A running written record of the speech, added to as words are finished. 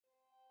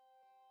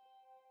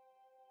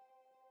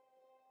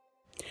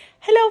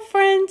Hello,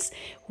 friends!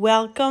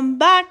 Welcome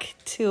back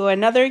to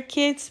another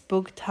Kids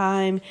Book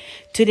Time.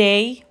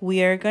 Today,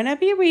 we are going to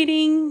be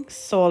reading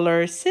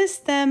Solar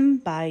System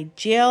by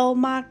Jill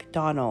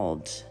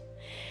McDonald.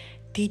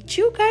 Did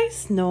you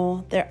guys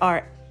know there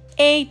are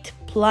 8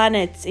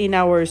 planets in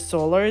our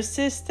solar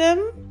system?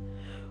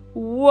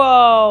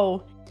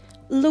 Whoa!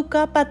 Look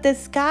up at the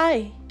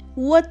sky.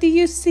 What do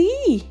you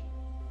see?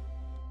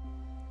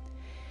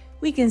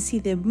 We can see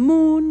the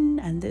moon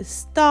and the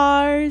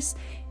stars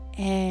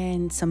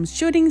and some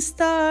shooting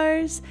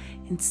stars,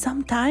 and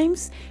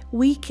sometimes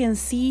we can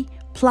see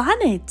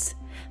planets.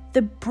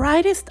 The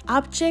brightest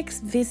objects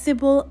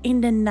visible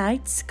in the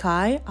night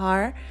sky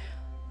are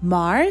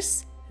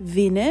Mars,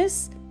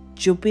 Venus,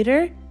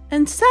 Jupiter,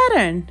 and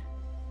Saturn.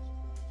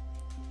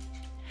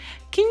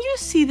 Can you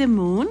see the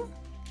moon?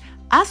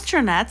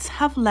 Astronauts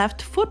have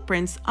left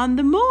footprints on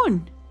the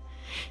moon.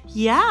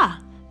 Yeah,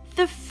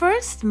 the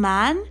first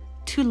man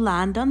to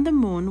land on the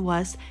moon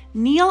was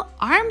Neil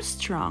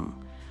Armstrong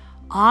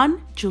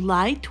on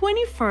July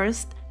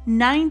 21st,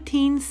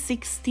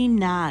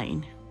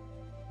 1969.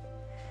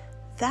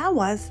 That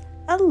was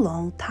a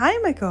long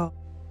time ago.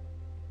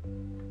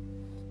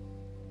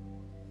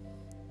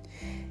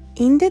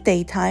 In the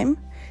daytime,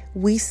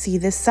 we see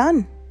the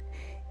sun.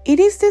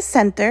 It is the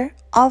center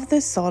of the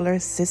solar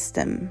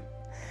system.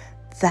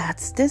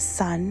 That's the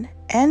sun,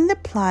 and the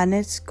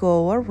planets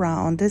go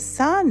around the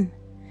sun.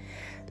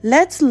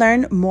 Let's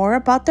learn more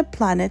about the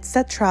planets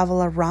that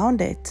travel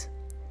around it.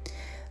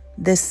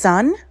 The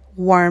sun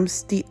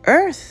warms the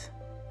earth.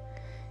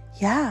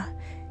 Yeah,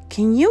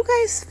 can you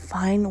guys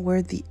find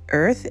where the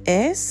earth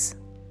is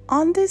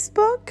on this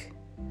book?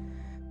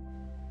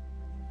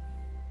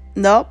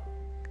 Nope,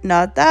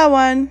 not that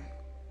one.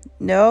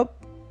 Nope,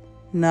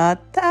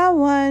 not that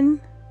one.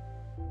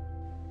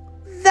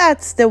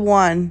 That's the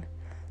one.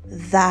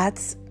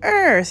 That's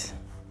Earth.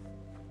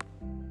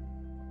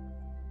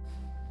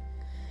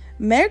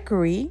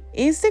 Mercury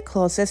is the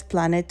closest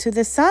planet to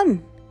the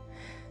sun.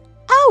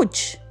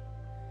 Ouch!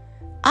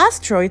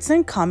 Asteroids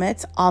and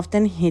comets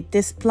often hit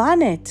this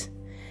planet.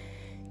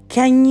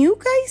 Can you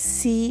guys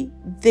see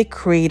the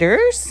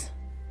craters?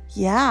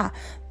 Yeah,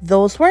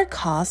 those were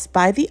caused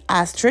by the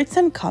asteroids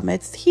and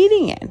comets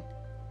hitting it.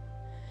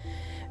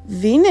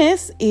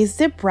 Venus is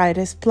the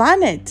brightest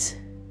planet.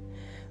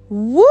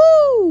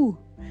 Woo!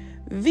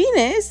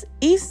 Venus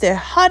is the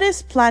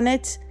hottest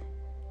planet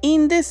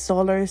in the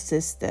solar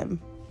system.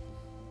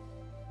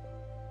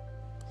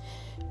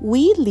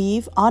 We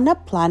live on a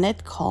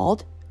planet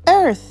called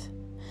Earth.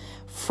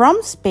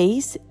 From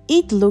space,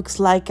 it looks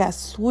like a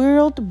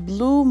swirled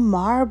blue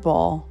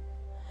marble.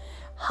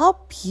 How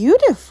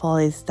beautiful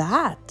is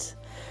that?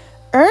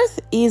 Earth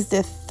is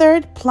the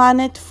third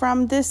planet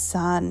from the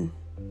sun.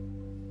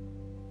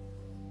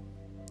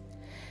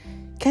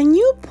 Can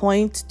you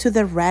point to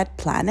the red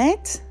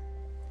planet?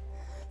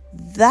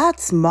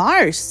 That's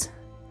Mars.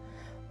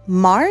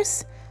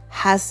 Mars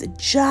has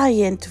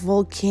giant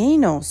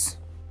volcanoes.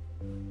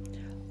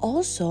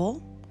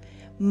 Also,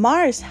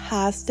 Mars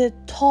has the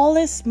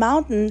tallest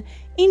mountain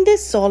in the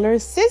solar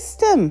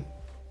system.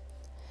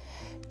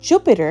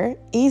 Jupiter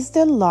is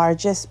the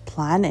largest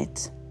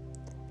planet.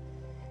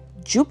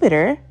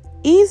 Jupiter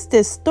is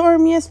the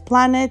stormiest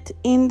planet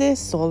in the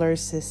solar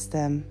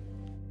system.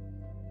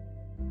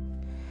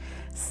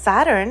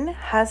 Saturn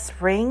has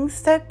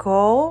rings that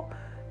go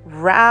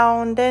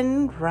round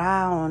and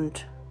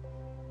round.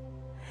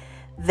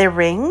 The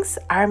rings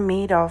are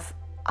made of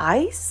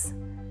ice,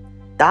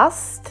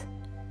 dust,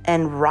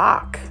 and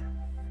rock.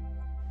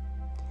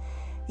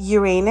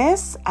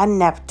 Uranus and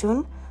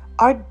Neptune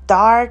are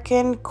dark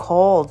and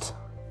cold.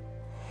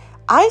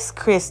 Ice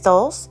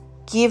crystals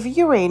give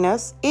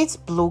Uranus its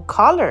blue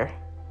color.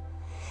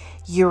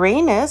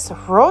 Uranus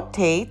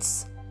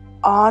rotates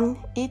on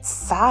its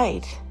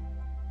side.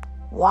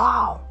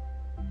 Wow!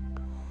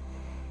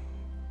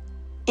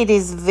 It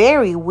is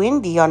very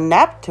windy on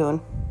Neptune.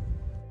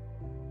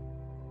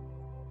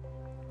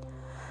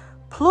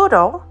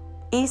 Pluto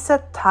is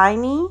a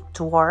tiny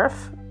dwarf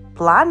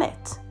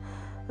planet,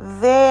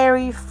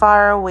 very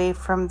far away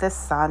from the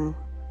sun.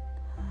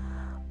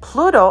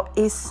 Pluto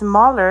is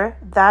smaller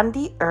than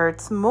the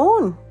Earth's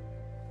moon.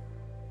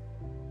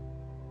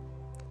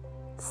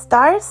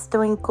 Stars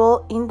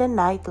twinkle in the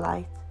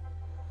nightlight.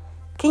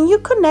 Can you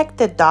connect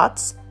the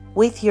dots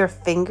with your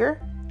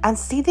finger and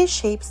see the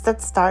shapes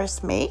that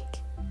stars make?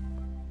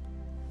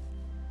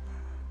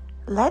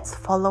 Let's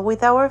follow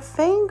with our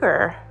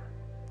finger.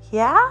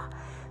 Yeah?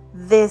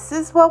 This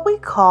is what we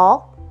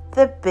call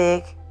the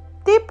Big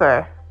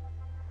Dipper.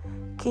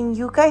 Can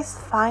you guys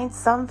find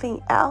something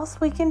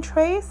else we can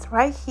trace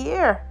right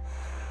here?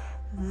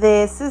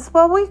 This is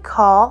what we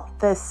call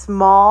the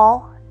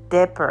Small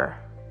Dipper.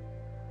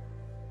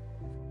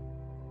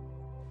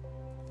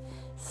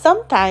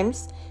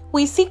 Sometimes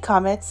we see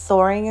comets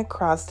soaring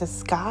across the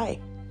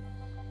sky.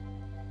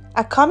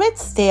 A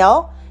comet's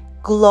tail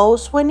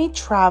glows when it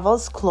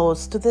travels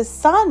close to the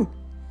sun.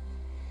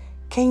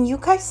 Can you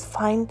guys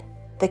find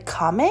the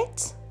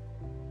comet?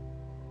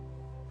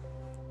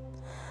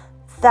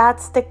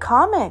 That's the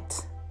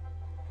comet.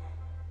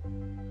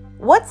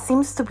 What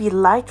seems to be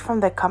light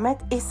from the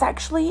comet is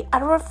actually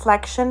a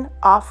reflection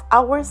of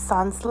our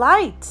sun's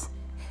light.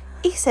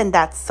 Isn't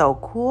that so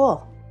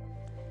cool?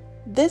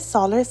 This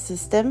solar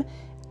system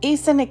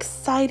is an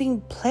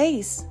exciting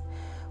place.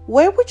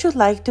 Where would you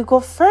like to go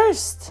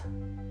first?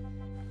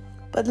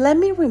 But let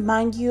me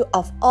remind you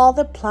of all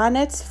the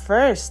planets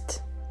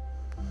first.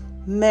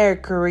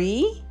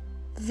 Mercury,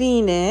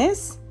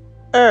 Venus,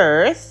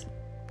 Earth,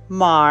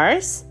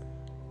 Mars,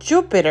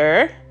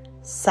 Jupiter,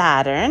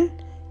 Saturn,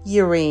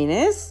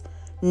 Uranus,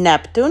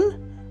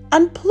 Neptune,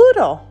 and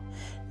Pluto.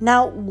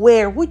 Now,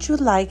 where would you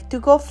like to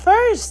go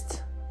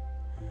first?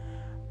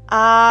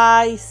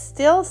 I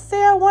still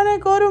say I want to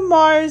go to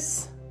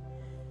Mars.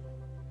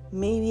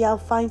 Maybe I'll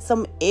find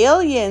some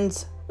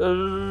aliens.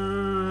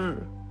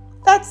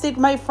 That's it,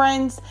 my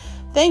friends.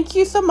 Thank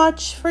you so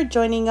much for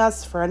joining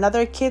us for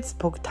another Kids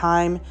Book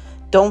Time.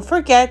 Don't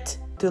forget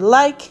to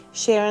like,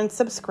 share, and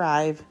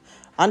subscribe.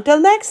 Until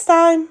next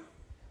time.